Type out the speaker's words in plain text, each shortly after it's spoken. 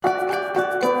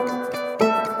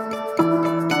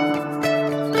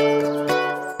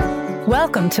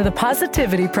Welcome to the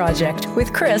Positivity Project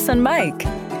with Chris and Mike.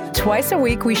 Twice a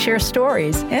week, we share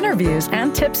stories, interviews,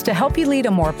 and tips to help you lead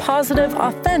a more positive,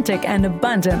 authentic, and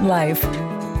abundant life.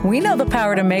 We know the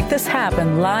power to make this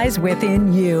happen lies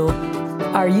within you.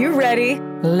 Are you ready?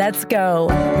 Let's go.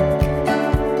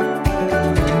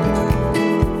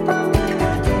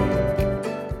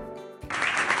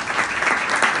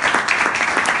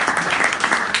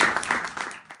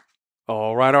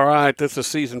 All right. This is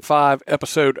Season 5,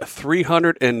 Episode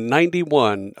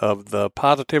 391 of the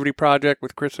Positivity Project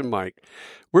with Chris and Mike.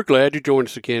 We're glad you joined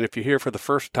us again. If you're here for the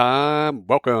first time,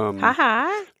 welcome.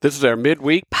 Hi. This is our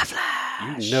midweek.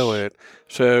 PODFLASH. You know it.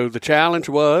 So the challenge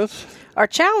was? Our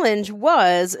challenge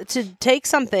was to take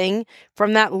something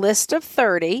from that list of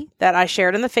 30 that I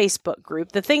shared in the Facebook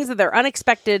group, the things that are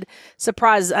unexpected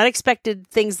surprises, unexpected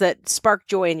things that spark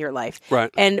joy in your life. Right.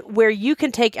 And where you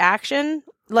can take action,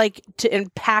 like to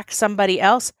impact somebody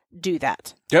else, do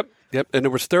that. Yep. And there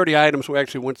was 30 items. We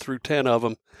actually went through 10 of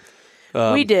them.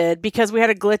 We did, because we had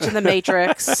a glitch in the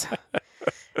matrix.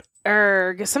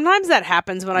 Sometimes that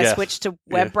happens when I switch to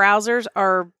web browsers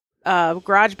or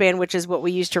GarageBand, which is what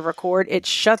we use to record. It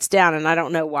shuts down, and I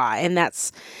don't know why. And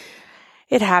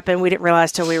it happened. We didn't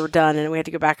realize till we were done, and we had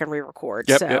to go back and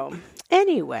re-record.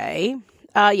 Anyway,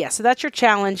 so that's your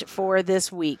challenge for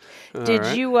this week.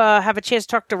 Did you have a chance to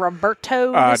talk to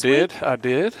Roberto this week? I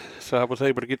did. So I was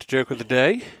able to get the joke of the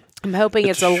day. I'm hoping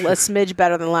it's a smidge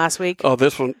better than last week. Oh,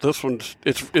 this one's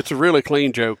it's a really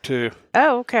clean joke too.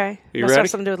 Oh, okay. You Must ready? have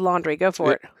something to do with laundry. Go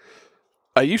for it.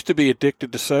 I used to be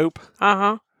addicted to soap.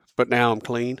 But now I'm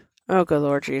clean. Oh, good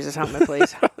Lord Jesus, help me,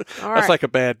 please. All right. That's like a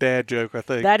bad dad joke, I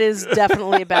think. That is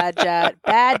definitely a bad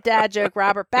dad joke,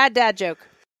 Robert. Bad dad joke.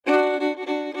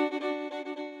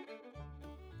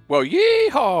 Well,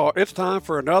 yeehaw! It's time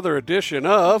for another edition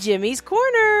of Jimmy's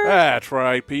Corner. That's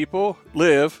right, people.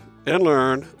 Live and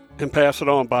learn and pass it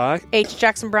on by H.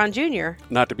 Jackson Brown Jr.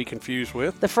 Not to be confused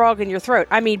with the frog in your throat.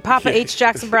 I mean, Papa H.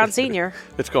 Jackson Brown Sr.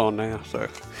 It's gone now, so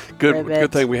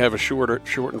good thing we have a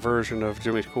shortened version of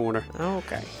Jimmy's Corner.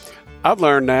 Okay. I've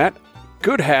learned that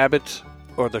good habits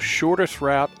are the shortest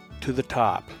route to the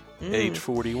top. Age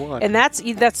 41. And that's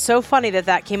so funny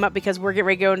that came up, because we're getting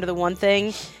ready to go into the one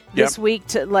thing this week.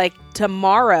 To like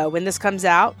tomorrow, when this comes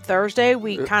out, Thursday,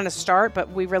 we kind of start,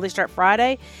 but we really start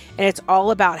Friday, and it's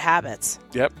all about habits.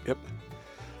 Yep.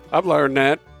 I've learned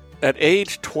that at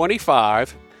age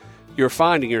 25, you're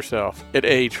finding yourself. At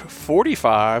age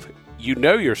 45, you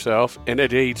know yourself. And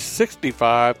at age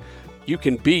 65, you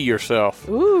can be yourself.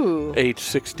 Ooh. Age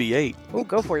 68. Ooh,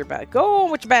 go for your bad. Go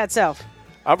on with your bad self.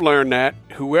 I've learned that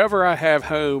whenever I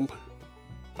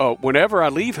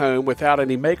leave home without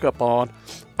any makeup on,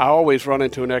 I always run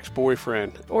into an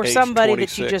ex-boyfriend. Or somebody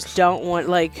 26. that you just don't want,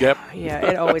 Yeah,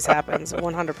 it always happens,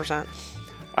 100%.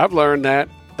 I've learned that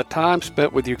the time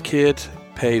spent with your kids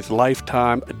pays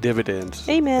lifetime dividends.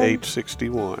 Amen. Age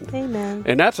 61. Amen.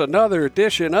 And that's another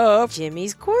edition of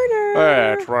Jimmy's Corner.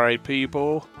 That's right,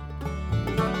 people.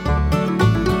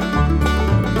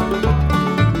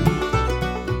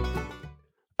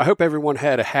 I hope everyone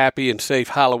had a happy and safe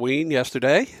Halloween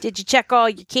yesterday. Did you check all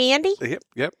your candy?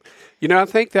 Yep. You know, I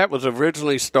think that was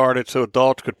originally started so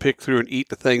adults could pick through and eat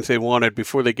the things they wanted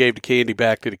before they gave the candy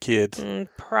back to the kids.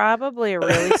 Probably a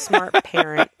really smart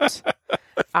parent.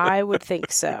 I would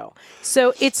think so.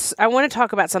 So I want to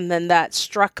talk about something that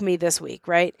struck me this week,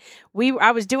 right?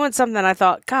 I was doing something and I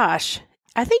thought, gosh,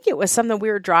 I think it was something we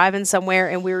were driving somewhere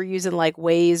and we were using like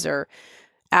Waze or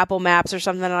Apple Maps or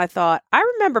something, and I thought, I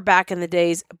remember back in the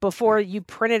days before you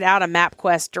printed out a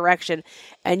MapQuest direction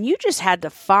and you just had to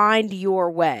find your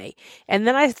way. And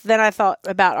then I thought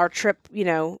about our trip,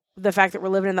 the fact that we're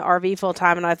living in the RV full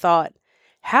time, and I thought,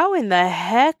 how in the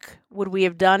heck would we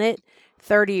have done it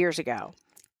 30 years ago?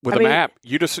 With a map.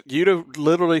 You'd have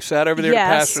literally sat over there in the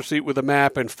passenger seat with a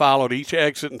map and followed each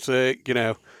exit and say,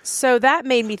 So that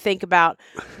made me think about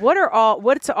what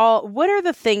are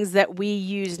the things that we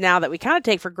use now that we kind of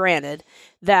take for granted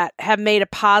that have made a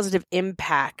positive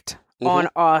impact on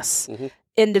us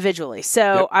individually.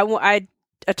 So I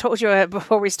told you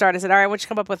before we started, I said, all right, I want you to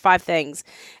come up with 5 things.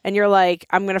 And you're like,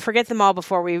 I'm going to forget them all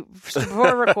before we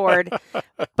record,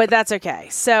 but that's okay.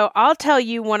 So I'll tell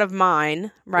you one of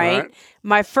mine, right?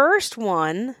 My first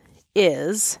one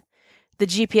is the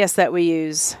GPS that we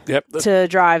use to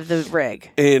drive the rig.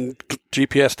 And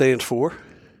GPS stands for?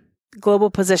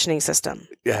 Global Positioning System.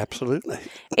 Yeah, absolutely.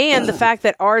 And the fact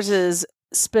that ours is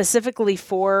specifically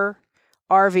for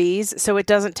RVs, so it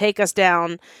doesn't take us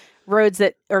down roads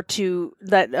that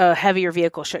a heavier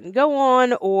vehicle shouldn't go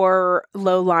on, or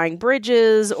low-lying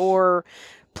bridges, or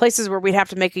places where we'd have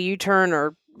to make a U-turn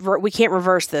or we can't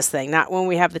reverse this thing, not when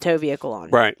we have the tow vehicle on.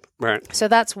 Right. So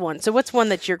that's one. So what's one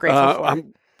that you're grateful for?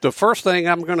 The first thing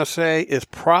I'm going to say is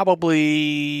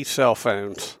probably cell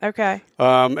phones. Okay.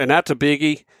 And that's a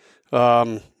biggie.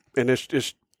 And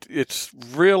it's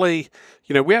really,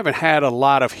 we haven't had a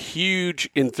lot of huge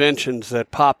inventions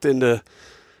that popped into,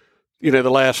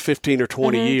 the last 15 or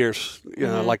 20 years,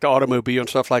 like the automobile and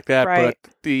stuff like that. Right.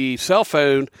 But the cell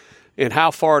phone and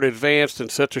how far it advanced in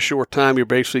such a short time, you're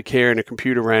basically carrying a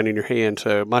computer around in your hand.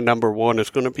 So my number one is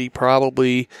going to be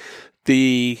probably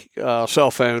the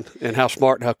cell phone and how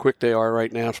smart and how quick they are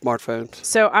right now, smartphones.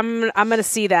 So I'm going to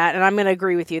see that, and I'm going to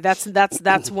agree with you. That's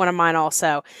one of mine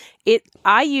also.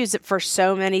 I use it for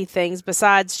so many things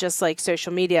besides just like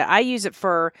social media. I use it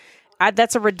for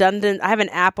that's a redundant. I have an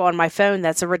app on my phone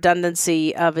that's a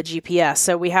redundancy of a GPS.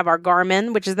 So we have our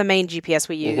Garmin, which is the main GPS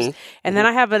we use, and then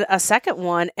I have a second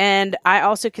one, and I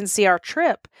also can see our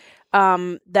trip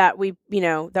that we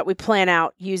plan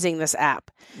out using this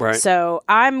app. Right. So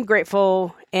I'm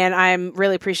grateful and I'm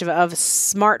really appreciative of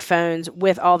smartphones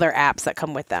with all their apps that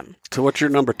come with them. So what's your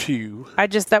number two?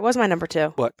 That was my number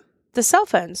two. What? The cell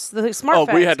phones, the smartphones.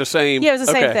 Oh, we had the same. Yeah, it was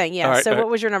the same okay. thing. Yeah. Right, so what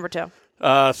was your number two?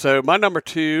 So my number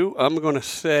two, I'm going to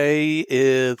say,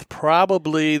 is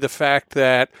probably the fact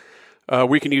that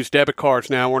we can use debit cards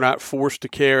now. We're not forced to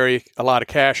carry a lot of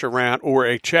cash around or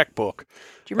a checkbook.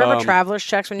 Do you remember traveler's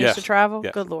checks when you used to travel?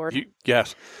 Yes. Good Lord.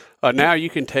 Yes. Now you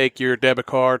can take your debit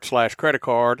card / credit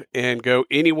card and go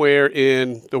anywhere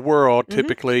in the world,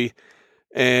 typically,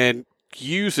 and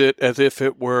use it as if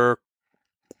it were,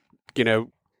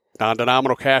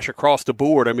 non-denominal cash across the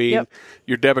board. I mean,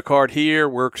 your debit card here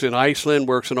works in Iceland,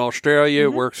 works in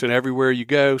Australia, works in everywhere you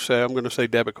go. So I'm going to say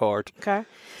debit cards. Okay.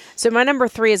 So my number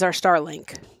three is our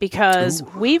Starlink, because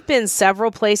we've been several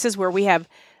places where we have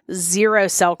zero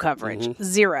cell coverage,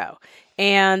 zero.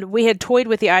 And we had toyed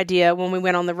with the idea when we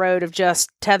went on the road of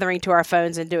just tethering to our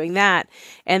phones and doing that.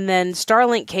 And then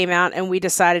Starlink came out and we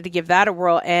decided to give that a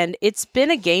whirl. And it's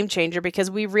been a game changer because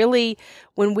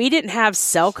when we didn't have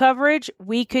cell coverage,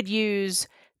 we could use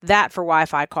that for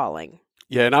Wi-Fi calling.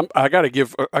 Yeah, and I got to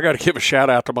give a shout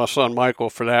out to my son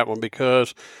Michael for that one,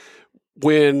 because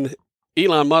when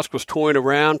Elon Musk was toying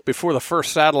around before the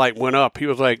first satellite went up, he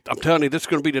was like, I'm telling you, this is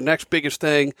going to be the next biggest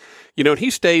thing. And he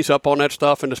stays up on that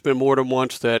stuff, and it's been more than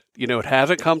once that, it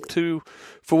hasn't come to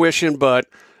fruition. But,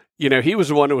 he was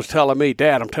the one that was telling me,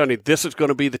 Dad, I'm telling you, this is going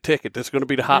to be the ticket. This is going to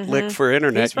be the hot lick for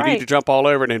internet. He's you right. need to jump all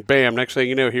over it, and bam, next thing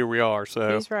you know, here we are.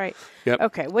 So he's right. Yep.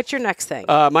 Okay, what's your next thing?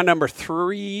 My number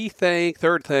third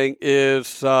thing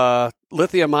is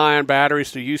lithium-ion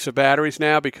batteries, the use of batteries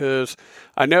now, because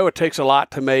I know it takes a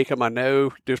lot to make them. I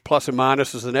know there's plus and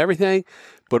minuses and everything,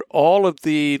 but all of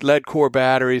the lead core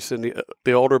batteries and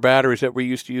the older batteries that we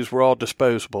used to use were all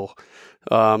disposable.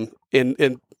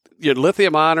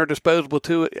 Lithium-ion are disposable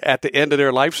too at the end of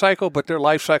their life cycle, but their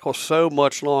life cycle is so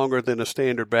much longer than a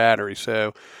standard battery.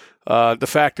 So the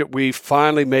fact that we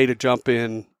finally made a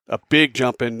big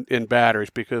jump in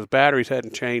batteries, because batteries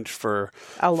hadn't changed for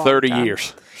a long 30 time.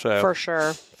 years. So For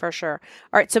sure.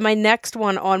 All right, so my next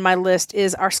one on my list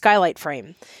is our skylight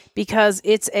frame, because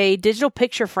it's a digital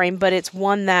picture frame, but it's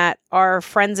one that our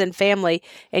friends and family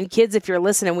and kids, if you're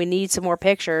listening, we need some more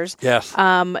pictures. Yes.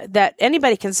 That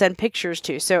anybody can send pictures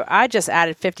to. So I just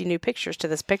added 50 new pictures to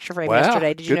this picture frame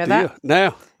yesterday. Did you know that?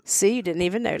 No. See, you didn't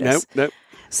even notice. Nope.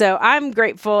 So I'm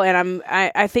grateful, and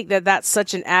I think that that's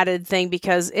such an added thing,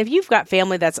 because if you've got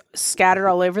family that's scattered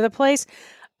all over the place,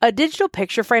 a digital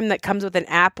picture frame that comes with an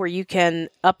app where you can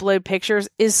upload pictures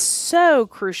is so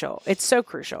crucial. It's so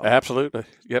crucial. Absolutely.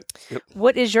 Yep.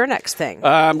 What is your next thing?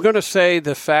 I'm going to say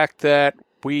the fact that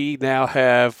we now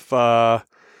have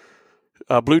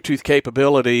Bluetooth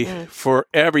capability for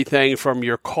everything from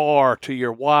your car to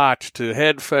your watch to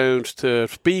headphones to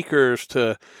speakers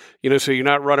to, so you're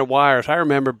not running wires. I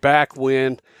remember back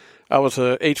when I was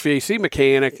a HVAC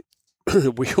mechanic,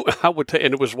 and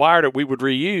it was wire that we would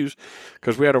reuse,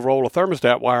 because we had a roll of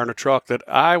thermostat wire in the truck that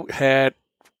I had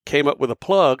came up with a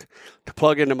plug to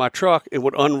plug into my truck. It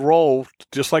would unroll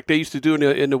just like they used to do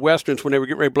in the Westerns when they were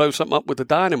getting ready to blow something up with the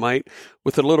dynamite,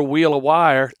 with a little wheel of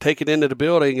wire, take it into the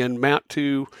building and mount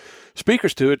two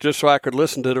speakers to it, just so I could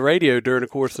listen to the radio during the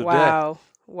course of the day.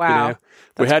 Wow.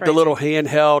 We had crazy. the little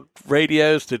handheld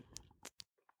radios that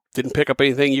didn't pick up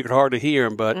anything, you could hardly hear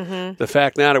them. But the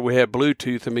fact now that we have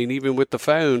Bluetooth, I mean, even with the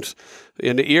phones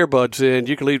and the earbuds in,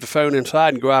 you can leave the phone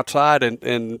inside and go outside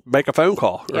and make a phone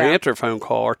call or answer a phone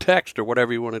call or text or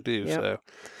whatever you want to do. Yep.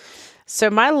 So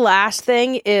my last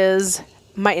thing is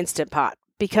my Instant Pot,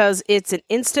 because it's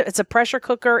it's a pressure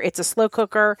cooker, it's a slow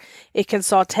cooker, it can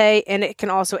saute, and it can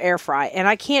also air fry. And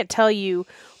I can't tell you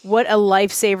what a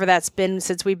lifesaver that's been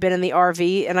since we've been in the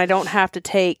RV, and I don't have to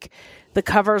take the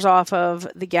covers off of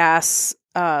the gas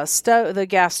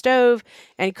stove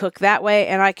and cook that way.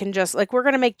 And I can just, like, we're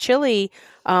going to make chili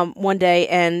one day,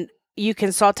 and you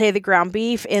can saute the ground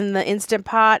beef in the Instant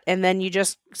Pot, and then you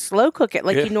just slow cook it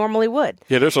like you normally would.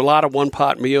 Yeah, there's a lot of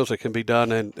one-pot meals that can be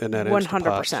done in that 100%. Instant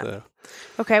Pot. 100%. So.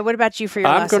 Okay, what about you for your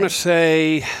I'm going to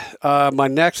say my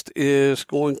next is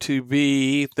going to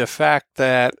be the fact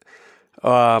that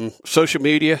social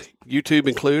media, YouTube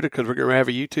included, because we're going to have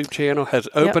a YouTube channel, has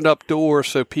opened up doors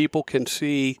so people can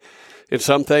see in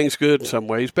some things good, in some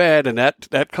ways bad, and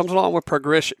that comes along with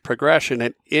progression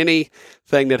in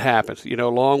anything that happens,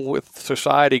 along with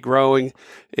society growing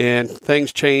and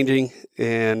things changing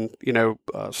and,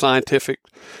 scientific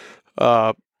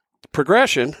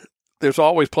progression. There's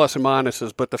always plus and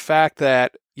minuses, but the fact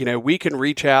that, we can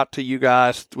reach out to you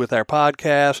guys with our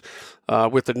podcast,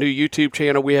 with the new YouTube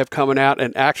channel we have coming out,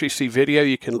 and actually see video.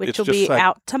 Which will be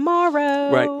out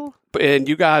tomorrow. Right. And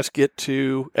you guys get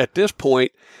to, at this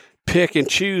point, pick and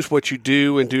choose what you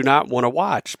do and do not want to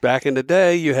watch. Back in the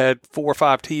day, you had 4 or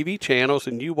 5 TV channels,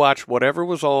 and you watched whatever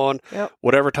was on,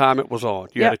 whatever time it was on.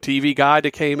 You had a TV guide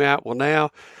that came out. Well, now,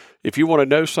 if you want to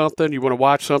know something, you want to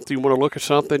watch something, you want to look at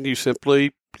something, you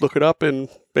simply look it up and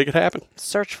make it happen.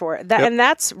 Search for it. And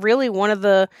that's really one of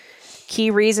the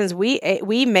key reasons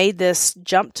we made this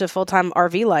jump to full-time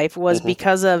RV life was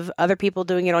because of other people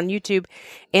doing it on YouTube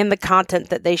and the content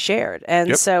that they shared.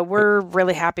 And so we're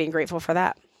really happy and grateful for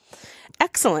that.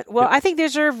 Excellent. Well, I think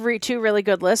these are 2 really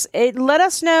good lists. Let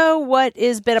us know what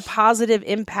has been a positive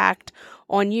impact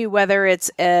on you, whether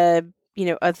it's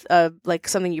like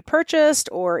something you purchased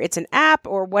or it's an app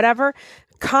or whatever.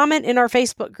 Comment in our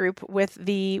Facebook group with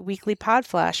the weekly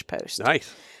PODFLASH post.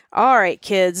 Nice. All right,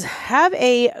 kids. Have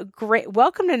a great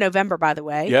welcome to November, by the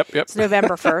way. Yep. It's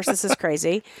November 1st. This is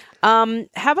crazy.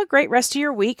 Have a great rest of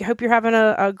your week. Hope you're having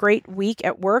a great week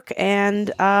at work, and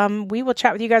we will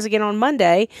chat with you guys again on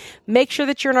Monday. Make sure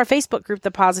that you're in our Facebook group, The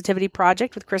Positivity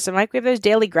Project with Chris and Mike. We have those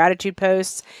daily gratitude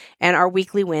posts and our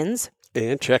weekly wins.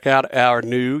 And check out our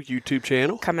new YouTube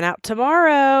channel. Coming out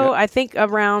tomorrow. I think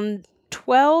around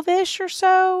 12-ish or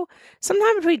so.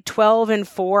 Sometime between 12 and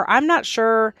 4. I'm not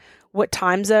sure what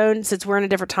time zone, since we're in a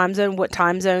different time zone, what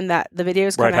time zone that the video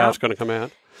is coming out. Right, how it's going to come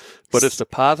out. But it's the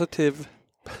positive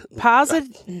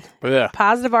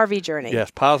RV journey.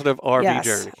 Yes, positive RV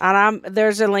journey. And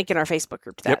there's a link in our Facebook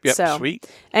group to that. Yep, so, sweet.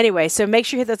 Anyway, so make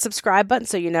sure you hit that subscribe button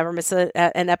so you never miss an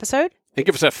episode. And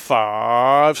give us a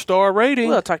 5-star rating.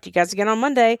 We'll talk to you guys again on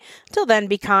Monday. Until then,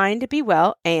 be kind, be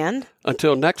well, and...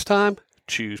 Until next time,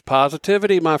 choose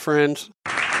positivity, my friends.